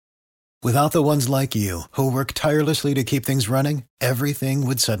Without the ones like you, who work tirelessly to keep things running, everything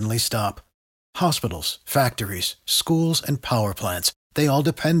would suddenly stop. Hospitals, factories, schools, and power plants, they all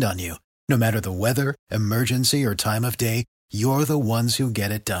depend on you. No matter the weather, emergency, or time of day, you're the ones who get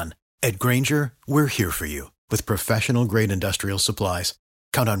it done. At Grainger, we're here for you with professional-grade industrial supplies.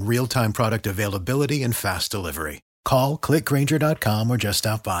 Count on real-time product availability and fast delivery. Call, click Grainger.com, or just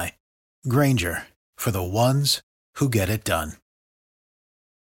stop by. Grainger, for the ones who get it done.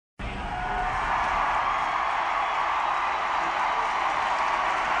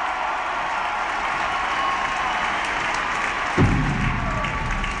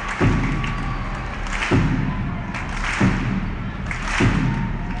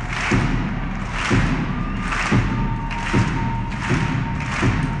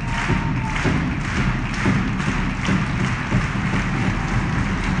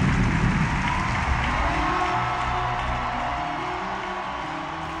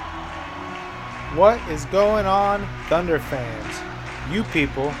 What is going on, Thunder fans? You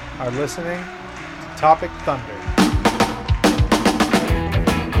people are listening to Topic Thunder.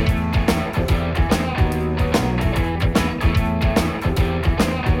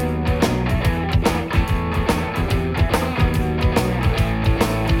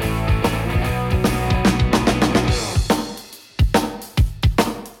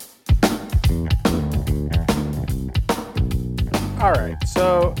 Alright,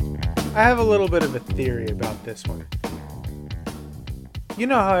 so I have a little bit of a theory about this one. You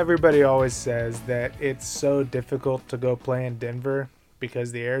know how everybody always says that it's so difficult to go play in Denver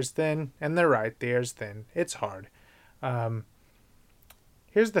because the air's thin? And they're right, the air's thin. It's hard.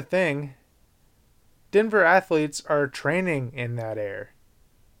 Here's the thing. Denver athletes are training in that air.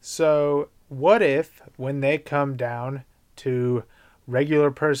 So what if, when they come down to regular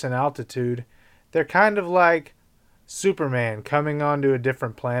person altitude, they're kind of like Superman coming onto a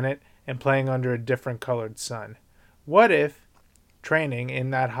different planet and playing under a different colored sun? What if training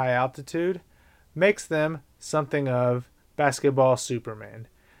in that high altitude makes them something of basketball Superman?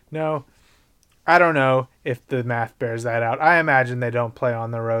 No, I don't know if the math bears that out. I imagine they don't play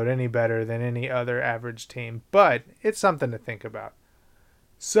on the road any better than any other average team, but it's something to think about.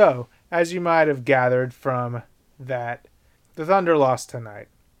 So, as you might have gathered from that, the Thunder lost tonight.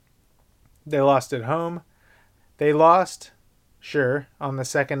 They lost at home. They lost, sure, on the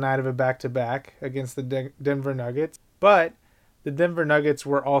second night of a back-to-back against the Denver Nuggets, but the Denver Nuggets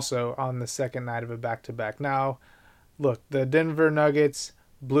were also on the second night of a back-to-back. Now, look, the Denver Nuggets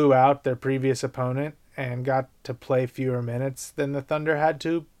blew out their previous opponent and got to play fewer minutes than the Thunder had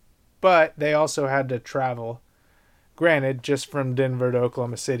to, but they also had to travel. Granted, just from Denver to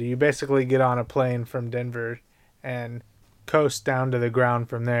Oklahoma City. You basically get on a plane from Denver and coast down to the ground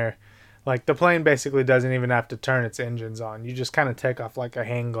from there. Like, the plane basically doesn't even have to turn its engines on. You just kind of take off like a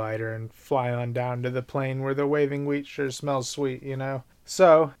hang glider and fly on down to the plane where the waving wheat sure smells sweet, you know?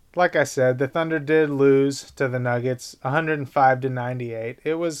 So, like I said, the Thunder did lose to the Nuggets 105-98.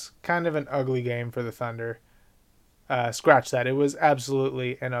 It was kind of an ugly game for the Thunder. Scratch that. It was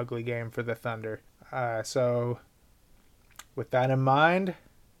absolutely an ugly game for the Thunder. So, with that in mind,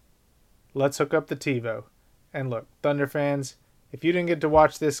 let's hook up the TiVo. And look, Thunder fans, if you didn't get to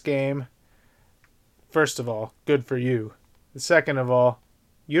watch this game, first of all, good for you. Second of all,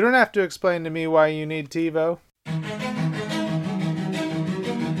 you don't have to explain to me why you need TiVo.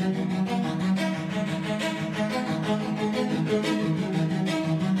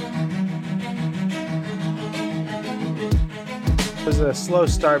 It was a slow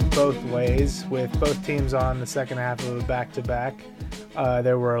start both ways, with both teams on the second half of a back-to-back.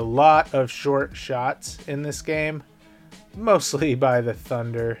 There were a lot of short shots in this game, mostly by the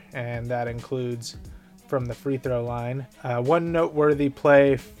Thunder, and that includes from the free throw line. One noteworthy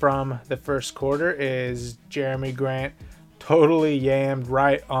play from the first quarter is Jeremy Grant totally yammed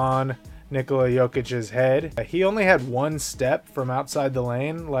right on Nikola Jokic's head. He only had one step from outside the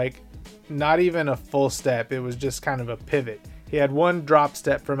lane, like not even a full step. It was just kind of a pivot. He had one drop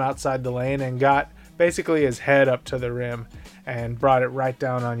step from outside the lane and got basically his head up to the rim and brought it right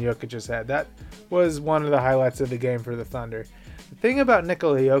down on Jokic's head. That was one of the highlights of the game for the Thunder. The thing about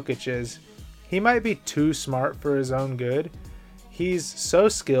Nikola Jokic is he might be too smart for his own good. He's so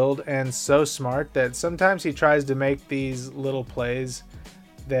skilled and so smart that sometimes he tries to make these little plays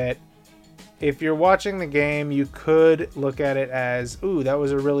that if you're watching the game, you could look at it as, ooh, that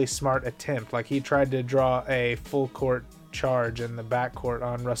was a really smart attempt. Like he tried to draw a full court charge in the backcourt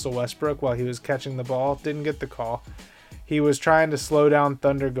on Russell Westbrook while he was catching the ball. Didn't get the call. He was trying to slow down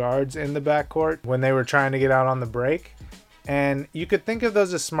Thunder guards in the backcourt when they were trying to get out on the break. And you could think of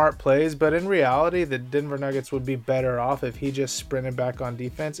those as smart plays, but in reality, the Denver Nuggets would be better off if he just sprinted back on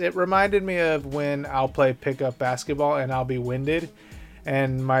defense. It reminded me of when I'll play pickup basketball and I'll be winded,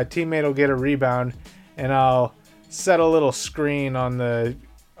 and my teammate will get a rebound, and I'll set a little screen on the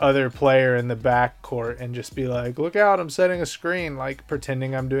other player in the back court and just be like, look out, I'm setting a screen, like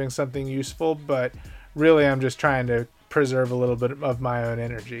pretending I'm doing something useful, but really I'm just trying to preserve a little bit of my own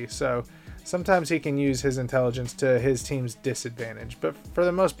energy. So sometimes he can use his intelligence to his team's disadvantage, but for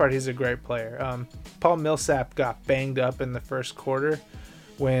the most part, he's a great player. Paul Millsap got banged up in the first quarter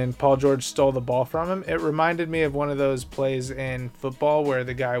when Paul George stole the ball from him. It reminded me of one of those plays in football where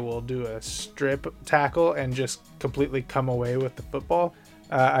the guy will do a strip tackle and just completely come away with the football.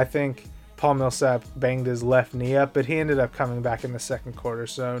 I think Paul Millsap banged his left knee up, but he ended up coming back in the second quarter,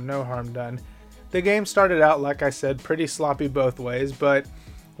 so no harm done. The game started out, like I said, pretty sloppy both ways, but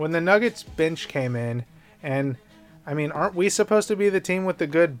when the Nuggets bench came in, and I mean, aren't we supposed to be the team with the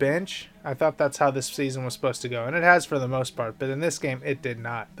good bench? I thought that's how this season was supposed to go, and it has for the most part, but in this game, it did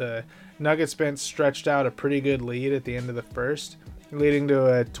not. The Nuggets bench stretched out a pretty good lead at the end of the first, leading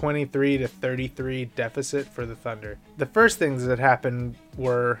to a 23-33 deficit for the Thunder. The first things that happened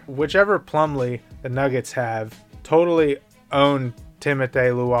were whichever Plumlee the Nuggets have totally owned Timothé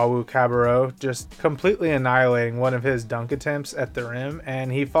Luwawu-Cabarrot, just completely annihilating one of his dunk attempts at the rim,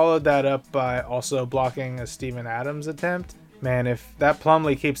 and he followed that up by also blocking a Steven Adams attempt. Man, if that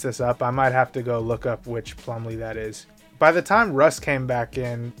Plumlee keeps this up, I might have to go look up which Plumlee that is. By the time Russ came back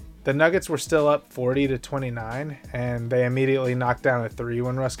in, the Nuggets were still up 40-29, and they immediately knocked down a three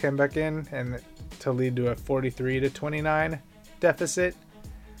when Russ came back in, and to lead to a 43-29 deficit.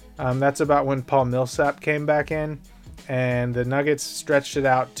 That's about when Paul Millsap came back in, and the Nuggets stretched it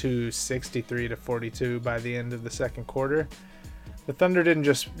out to 63-42 by the end of the second quarter. The Thunder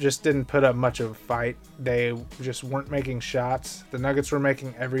just didn't put up much of a fight. They just weren't making shots. The Nuggets were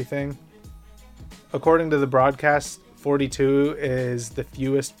making everything. According to the broadcast, 42 is the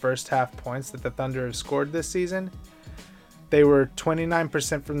fewest first half points that the Thunder have scored this season. They were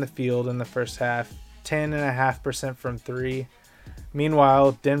 29% from the field in the first half, 10.5% from three.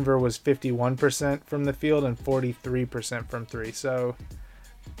 Meanwhile, Denver was 51% from the field and 43% from three. So,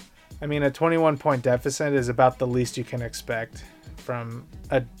 I mean, a 21-point deficit is about the least you can expect from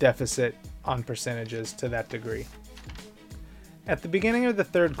a deficit on percentages to that degree. At the beginning of the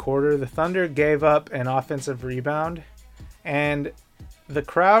third quarter, the Thunder gave up an offensive rebound, and the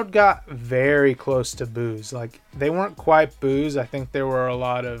crowd got very close to boos. Like, they weren't quite boos. I think there were a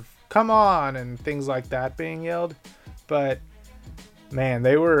lot of "come on" and things like that being yelled, but man,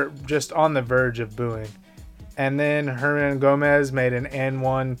 they were just on the verge of booing. And then Hernangomez made an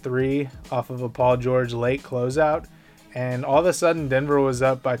N1 3 off of a Paul George late closeout, and all of a sudden Denver was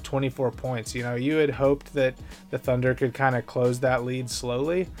up by 24 points. You know, you had hoped that the Thunder could kind of close that lead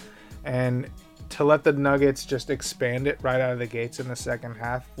slowly, and to let the Nuggets just expand it right out of the gates in the second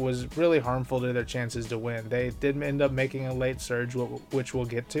half was really harmful to their chances to win. They did end up making a late surge, which we'll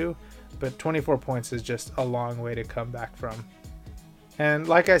get to, but 24 points is just a long way to come back from. And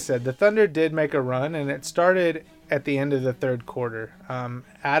like I said, the Thunder did make a run, and it started at the end of the third quarter.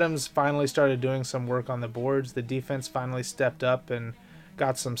 Adams finally started doing some work on the boards. The defense finally stepped up and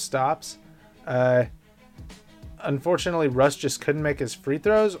got some stops. Unfortunately, Russ just couldn't make his free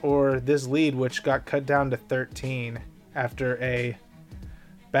throws, or this lead, which got cut down to 13 after a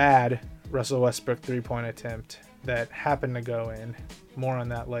bad Russell Westbrook three-point attempt that happened to go in. More on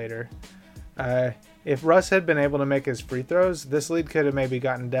that later. If Russ had been able to make his free throws, this lead could have maybe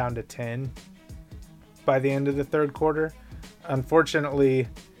gotten down to 10 by the end of the third quarter. Unfortunately,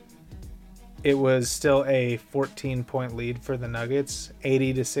 it was still a 14-point lead for the Nuggets,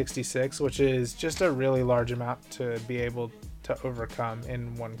 80-66, which is just a really large amount to be able to overcome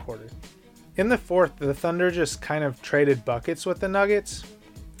in one quarter. In the fourth, the Thunder just kind of traded buckets with the Nuggets,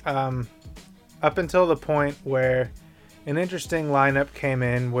 up until the point where an interesting lineup came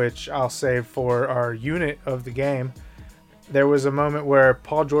in, which I'll save for our unit of the game. There was a moment where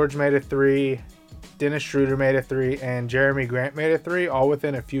Paul George made a three, Dennis Schroeder made a three, and Jeremy Grant made a three, all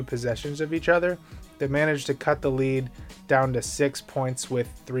within a few possessions of each other. They managed to cut the lead down to 6 points with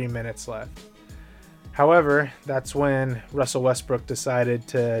 3 minutes left. However, that's when Russell Westbrook decided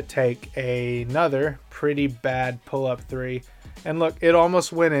to take another pretty bad pull-up three. And look, it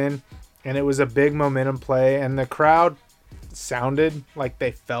almost went in, and it was a big momentum play, and the crowd sounded like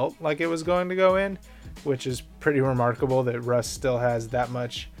they felt like it was going to go in, which is pretty remarkable that Russ still has that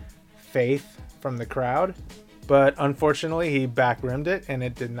much faith from the crowd. But unfortunately, he back rimmed it and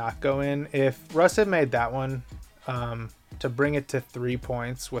it did not go in. If Russ had made that one to bring it to 3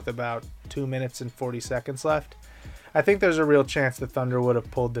 points with about 2 minutes and 40 seconds left, I think there's a real chance the Thunder would have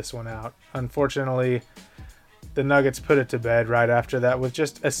pulled this one out. Unfortunately, the Nuggets put it to bed right after that with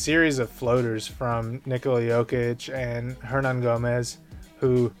just a series of floaters from Nikola Jokic and Hernan Gomez,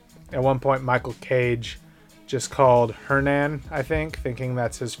 who at one point Michael Cage just called Hernan, I think, thinking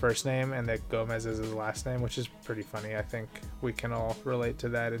that's his first name and that Gomez is his last name, which is pretty funny. I think we can all relate to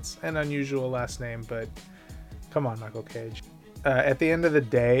that. It's an unusual last name, but come on, Michael Cage. At the end of the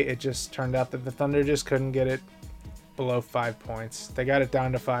day, it just turned out that the Thunder just couldn't get it below 5 points. They got it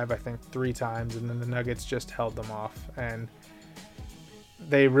down to 5, I think, 3 times, and then the Nuggets just held them off, and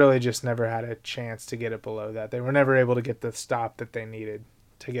they really just never had a chance to get it below that. They were never able to get the stop that they needed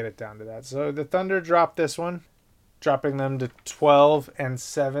to get it down to that. So the Thunder dropped this one, dropping them to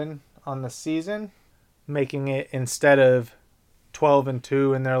 12-7 on the season, making it, instead of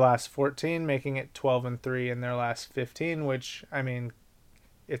 12-2 in their last 14, making it 12-3 in their last 15, which, I mean,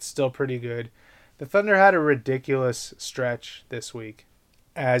 it's still pretty good. The Thunder had a ridiculous stretch this week.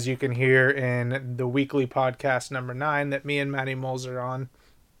 As you can hear in the weekly podcast number 9 that me and Matty Moles are on,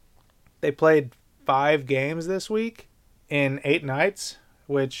 they played 5 games this week in 8 nights,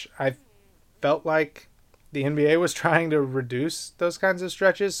 which I felt like the NBA was trying to reduce those kinds of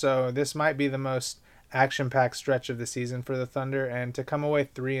stretches, so this might be the most action-packed stretch of the season for the Thunder, and to come away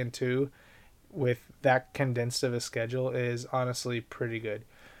 3-2 with that condensed of a schedule is honestly pretty good.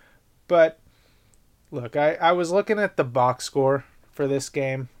 But look, I was looking at the box score for this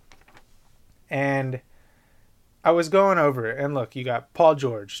game, and I was going over it, and look, you got Paul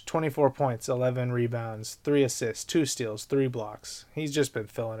George, 24 points, 11 rebounds, 3 assists, 2 steals, 3 blocks. He's just been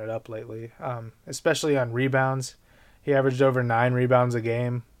filling it up lately, especially on rebounds. He averaged over 9 rebounds a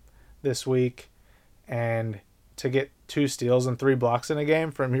game this week, and to get 2 steals and 3 blocks in a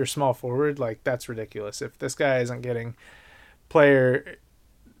game from your small forward, like, that's ridiculous. If this guy isn't getting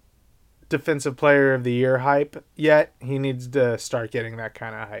defensive player of the year hype yet, he needs to start getting that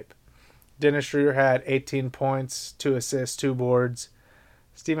kind of hype. Dennis Schroeder had 18 points, 2 assists, 2 boards.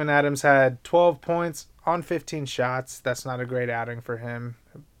 Steven Adams had 12 points on 15 shots. That's not a great outing for him.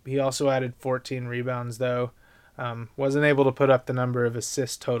 He also added 14 rebounds, though. Wasn't able to put up the number of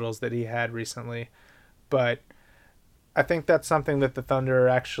assist totals that he had recently. But I think that's something that the Thunder are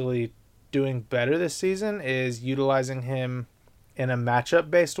actually doing better this season, is utilizing him in a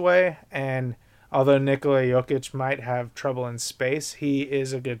matchup-based way. And although Nikola Jokic might have trouble in space, he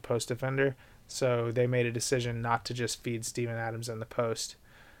is a good post defender. So they made a decision not to just feed Steven Adams in the post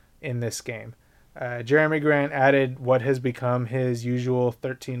in this game. Jeremy Grant added what has become his usual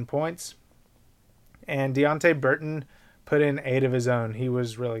 13 points. And Deonte Burton put in 8 of his own. He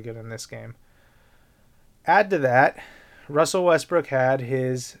was really good in this game. Add to that, Russell Westbrook had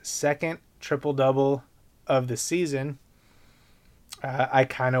his second triple-double of the season. I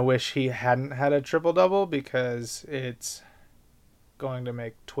kind of wish he hadn't had a triple-double because it's going to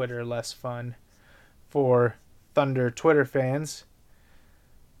make Twitter less fun for Thunder Twitter fans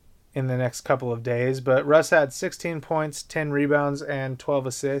in the next couple of days. But Russ had 16 points, 10 rebounds, and 12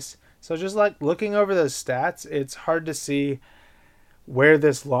 assists. So just like looking over those stats, it's hard to see where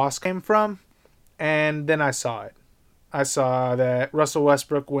this loss came from. And then I saw it. I saw that Russell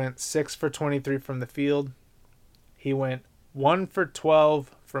Westbrook went 6 for 23 from the field. He went 1 for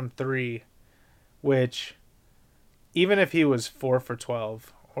 12 from 3, which even if he was 4 for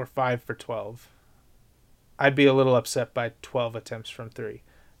 12 or 5 for 12, I'd be a little upset by 12 attempts from 3.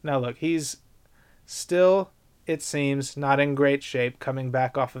 Now look, he's still, it seems, not in great shape coming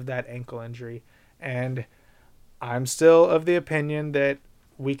back off of that ankle injury, and I'm still of the opinion that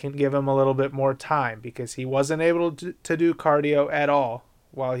we can give him a little bit more time because he wasn't able to do cardio at all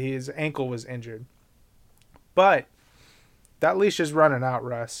while his ankle was injured. But that leash is running out,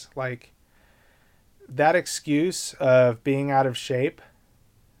 Russ. Like, that excuse of being out of shape,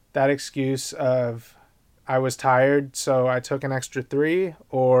 that excuse of I was tired, so I took an extra 3,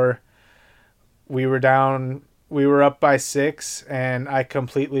 or we were up by 6, and I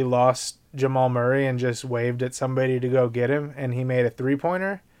completely lost Jamal Murray and just waved at somebody to go get him, and he made a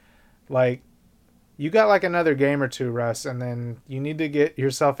 3-pointer. Like, you got like another game or 2, Russ, and then you need to get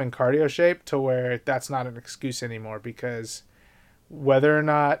yourself in cardio shape to where that's not an excuse anymore, because whether or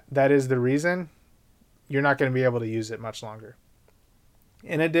not that is the reason, you're not going to be able to use it much longer.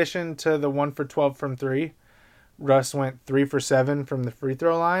 In addition to the 1 for 12 from 3, Russ went 3 for 7 from the free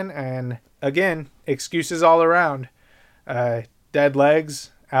throw line, and again, excuses all around. Dead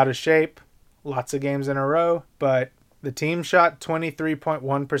legs, out of shape, lots of games in a row, but the team shot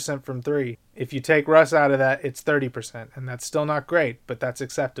 23.1% from 3. If you take Russ out of that, it's 30%, and that's still not great, but that's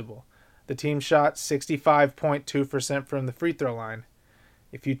acceptable. The team shot 65.2% from the free throw line.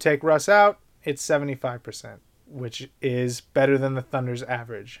 If you take Russ out, it's 75%. which is better than the Thunder's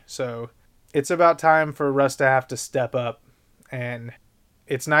average. So it's about time for Russ to have to step up. And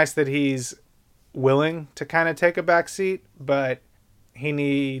it's nice that he's willing to kind of take a back seat, but he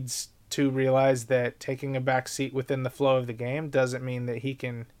needs to realize that taking a back seat within the flow of the game doesn't mean that he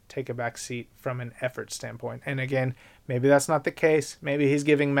can take a back seat from an effort standpoint. And again, maybe that's not the case. Maybe he's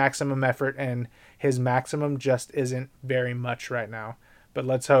giving maximum effort and his maximum just isn't very much right now. But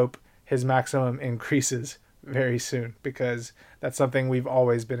let's hope his maximum increases very soon, because that's something we've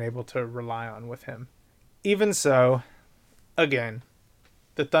always been able to rely on with him. Even so, again,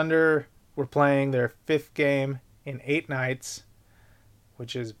 the Thunder were playing their 5th game in 8 nights,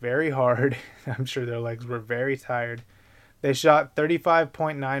 which is very hard. I'm sure their legs were very tired. They shot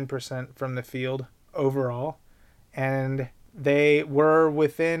 35.9% from the field overall, and they were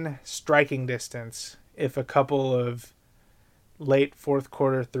within striking distance if a couple of late fourth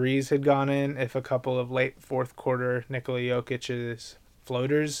quarter threes had gone in, if a couple of late fourth quarter Nikola Jokic's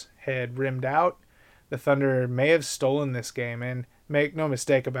floaters had rimmed out. The Thunder may have stolen this game, and make no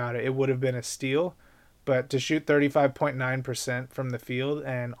mistake about it, it would have been a steal. But to shoot 35.9% from the field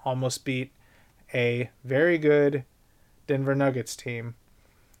and almost beat a very good Denver Nuggets team,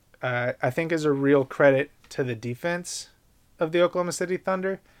 I think is a real credit to the defense of the Oklahoma City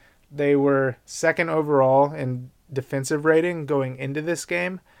Thunder. They were 2nd overall in defensive rating going into this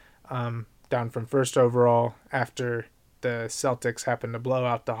game, down from 1st overall after the Celtics happened to blow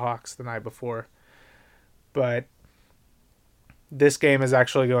out the Hawks the night before. But this game is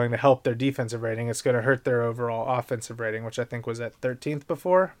actually going to help their defensive rating. It's going to hurt their overall offensive rating, which I think was at 13th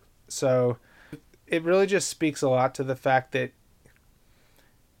before. So it really just speaks a lot to the fact that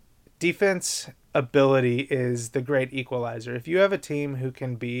defense ability is the great equalizer. If you have a team who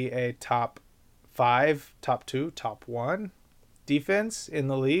can be a top 5, top 2, top 1 defense in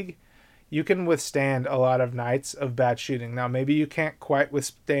the league, you can withstand a lot of nights of bad shooting. Now, maybe you can't quite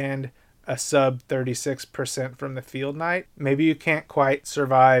withstand a sub 36% from the field night. Maybe you can't quite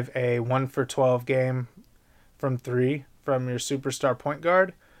survive a 1 for 12 game from 3 from your superstar point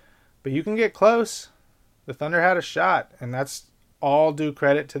guard, but you can get close. The Thunder had a shot, and that's all due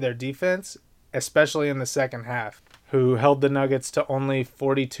credit to their defense, especially in the second half, who held the Nuggets to only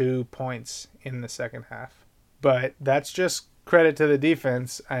 42 points in the second half. But that's just credit to the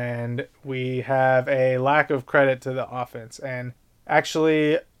defense, and we have a lack of credit to the offense. And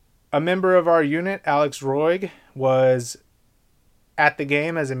actually, a member of our unit, Alex Roig, was at the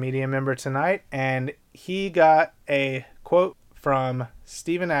game as a media member tonight, and he got a quote from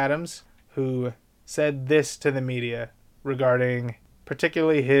Steven Adams, who said this to the media regarding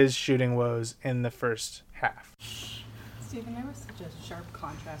particularly his shooting woes in the first half. Steven, there was such a sharp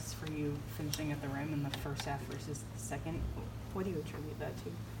contrast for you finishing at the rim in the first half versus the second. What do you attribute that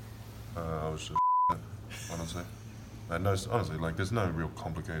to? I was just honestly. And no, honestly, like, there's no real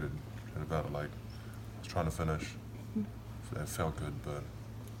complicated shit about it. Like, I was trying to finish. It felt good, but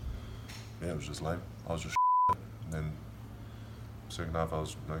yeah, it was just lame. I was just and then second half I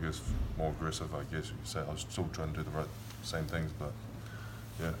was, I guess, more aggressive, I guess you could say. I was still trying to do the same things, but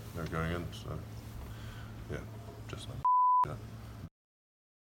yeah, they were going in, so yeah, just like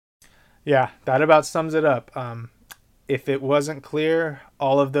Yeah, that about sums it up. If it wasn't clear,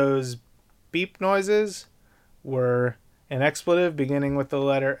 all of those beep noises were an expletive beginning with the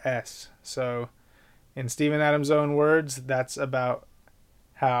letter S. So in Steven Adams' own words, that's about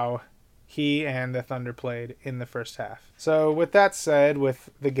how he and the Thunder played in the first half. So with that said, with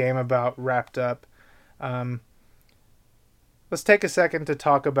the game about wrapped up, let's take a second to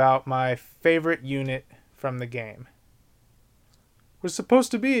talk about my favorite unit from the game. We're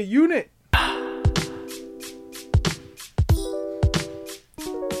supposed to be a unit.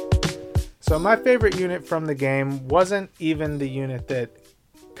 So my favorite unit from the game wasn't even the unit that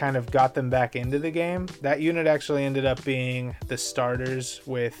kind of got them back into the game. That unit actually ended up being the starters,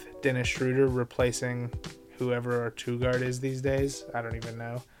 with Dennis Schroeder replacing whoever our two guard is these days. I don't even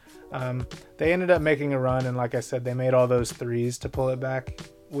know. They ended up making a run, and like I said, they made all those threes to pull it back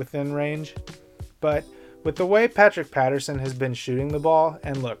within range. But with the way Patrick Patterson has been shooting the ball,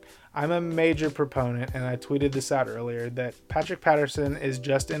 and look, I'm a major proponent, and I tweeted this out earlier, that Patrick Patterson is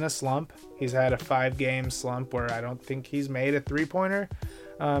just in a slump. He's had a 5-game slump where I don't think he's made a three-pointer.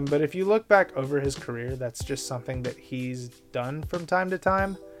 But if you look back over his career, that's just something that he's done from time to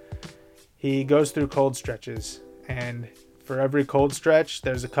time. He goes through cold stretches, and for every cold stretch,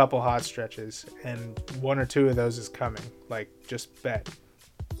 there's a couple hot stretches, and 1 or 2 of those is coming. Like, just bet.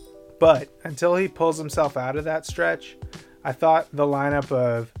 But until he pulls himself out of that stretch, I thought the lineup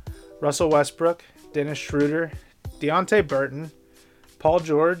of Russell Westbrook, Dennis Schroeder, Deonte Burton, Paul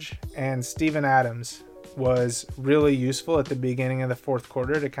George, and Steven Adams was really useful at the beginning of the fourth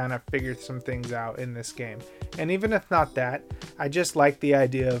quarter to kind of figure some things out in this game. And even if not that, I just like the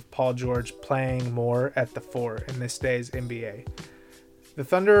idea of Paul George playing more at the 4 in this day's NBA. The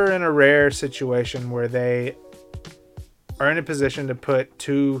Thunder are in a rare situation where they are in a position to put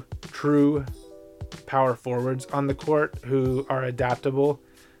 2 true power forwards on the court who are adaptable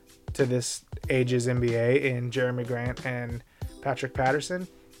to this age's NBA in Jeremy Grant and Patrick Patterson.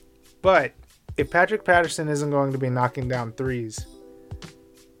 But if Patrick Patterson isn't going to be knocking down threes,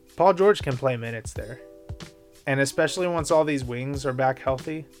 Paul George can play minutes there. And especially once all these wings are back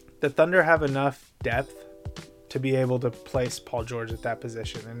healthy, the Thunder have enough depth to be able to place Paul George at that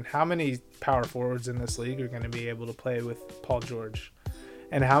position. And how many power forwards in this league are going to be able to play with Paul George?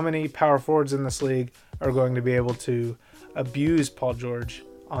 And how many power forwards in this league are going to be able to abuse Paul George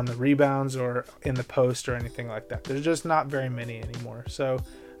on the rebounds or in the post or anything like that? There's just not very many anymore. So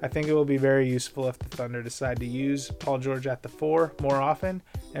I think it will be very useful if the Thunder decide to use Paul George at the 4 more often.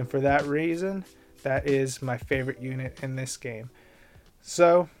 And for that reason, that is my favorite unit in this game.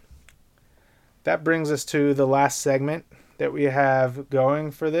 So that brings us to the last segment that we have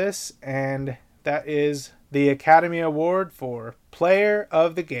going for this, and that is the Academy Award for Player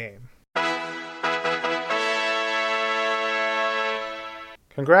of the Game.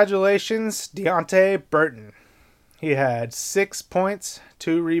 Congratulations, Deonte Burton. He had 6 points,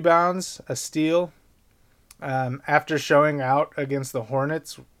 2 rebounds, a steal. After showing out against the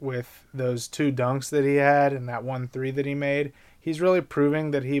Hornets with those 2 dunks that he had and that 1 3 that he made, he's really proving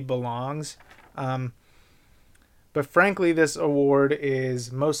that he belongs. But frankly, this award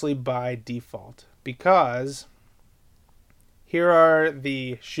is mostly by default because here are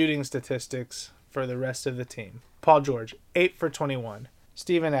the shooting statistics for the rest of the team. Paul George, 8 for 21.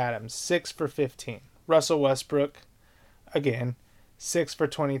 Steven Adams, 6 for 15. Russell Westbrook, again, 6 for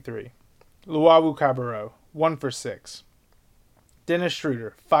 23. Luwawu Cabarrot, 1 for 6. Dennis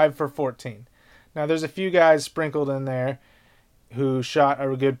Schroeder, 5 for 14. Now, there's a few guys sprinkled in there who shot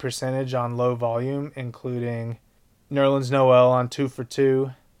a good percentage on low volume, including Nerlens Noel on 2 for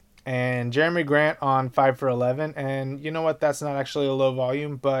 2 and Jeremy Grant on 5 for 11. And you know what? That's not actually a low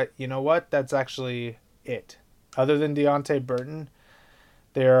volume, but you know what? That's actually it. Other than Deonte Burton,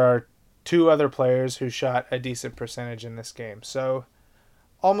 there are 2 other players who shot a decent percentage in this game. So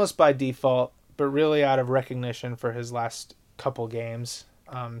almost by default, but really out of recognition for his last couple games,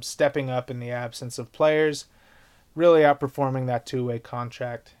 stepping up in the absence of players, really outperforming that 2-way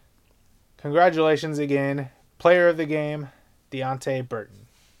contract. Congratulations again, Player of the Game, Deonte Burton.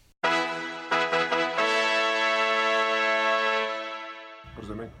 What does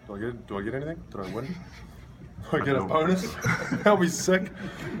that mean? Do I get anything? Did I win? Do I get a bonus? That'll be sick.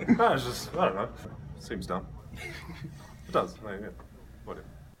 No, it's just, I don't know. Seems dumb. It does. I mean, yeah. Whatever.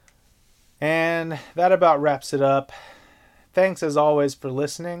 And that about wraps it up. Thanks as always for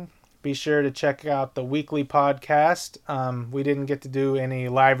listening. Be sure to check out the weekly podcast. We didn't get to do any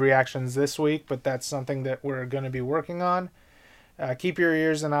live reactions this week, but that's something that we're going to be working on. Keep your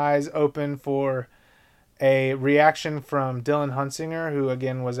ears and eyes open for a reaction from Dylan Hunsinger, who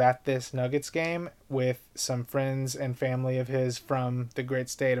again was at this Nuggets game with some friends and family of his from the great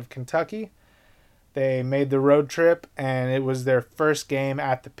state of Kentucky. They made the road trip, and it was their first game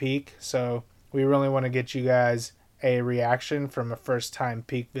at the Peak, so we really want to get you guys a reaction from a first-time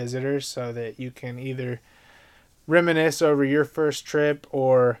Peak visitor so that you can either reminisce over your first trip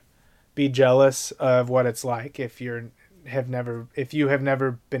or be jealous of what it's like if you have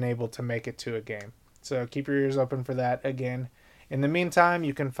never been able to make it to a game. So keep your ears open for that again. In the meantime,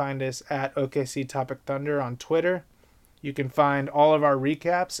 you can find us at OKC Topic Thunder on Twitter. You can find all of our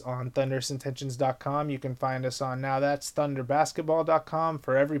recaps on thunderousintentions.com. You can find us on now that's thunderbasketball.com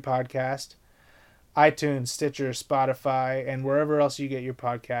for every podcast, iTunes, Stitcher, Spotify, and wherever else you get your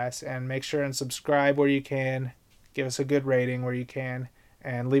podcasts. And make sure and subscribe where you can. Give us a good rating where you can.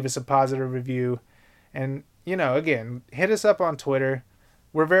 And leave us a positive review. And, again, hit us up on Twitter.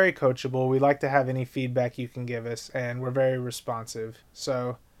 We're very coachable. We like to have any feedback you can give us, and we're very responsive.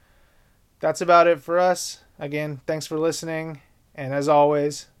 So that's about it for us. Again, thanks for listening. And as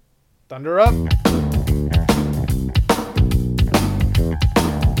always, Thunder up!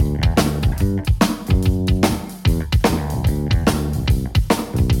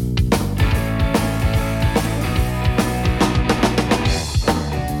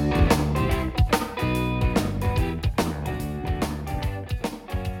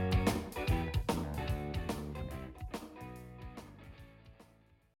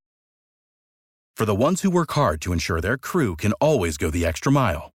 For the ones who work hard to ensure their crew can always go the extra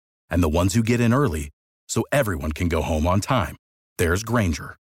mile, and the ones who get in early so everyone can go home on time, there's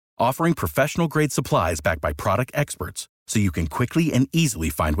Grainger, offering professional-grade supplies backed by product experts so you can quickly and easily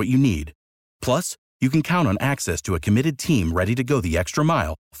find what you need. Plus, you can count on access to a committed team ready to go the extra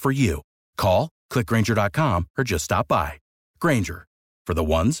mile for you. Call, click Grainger.com, or just stop by. Grainger, for the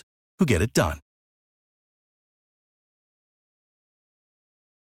ones who get it done.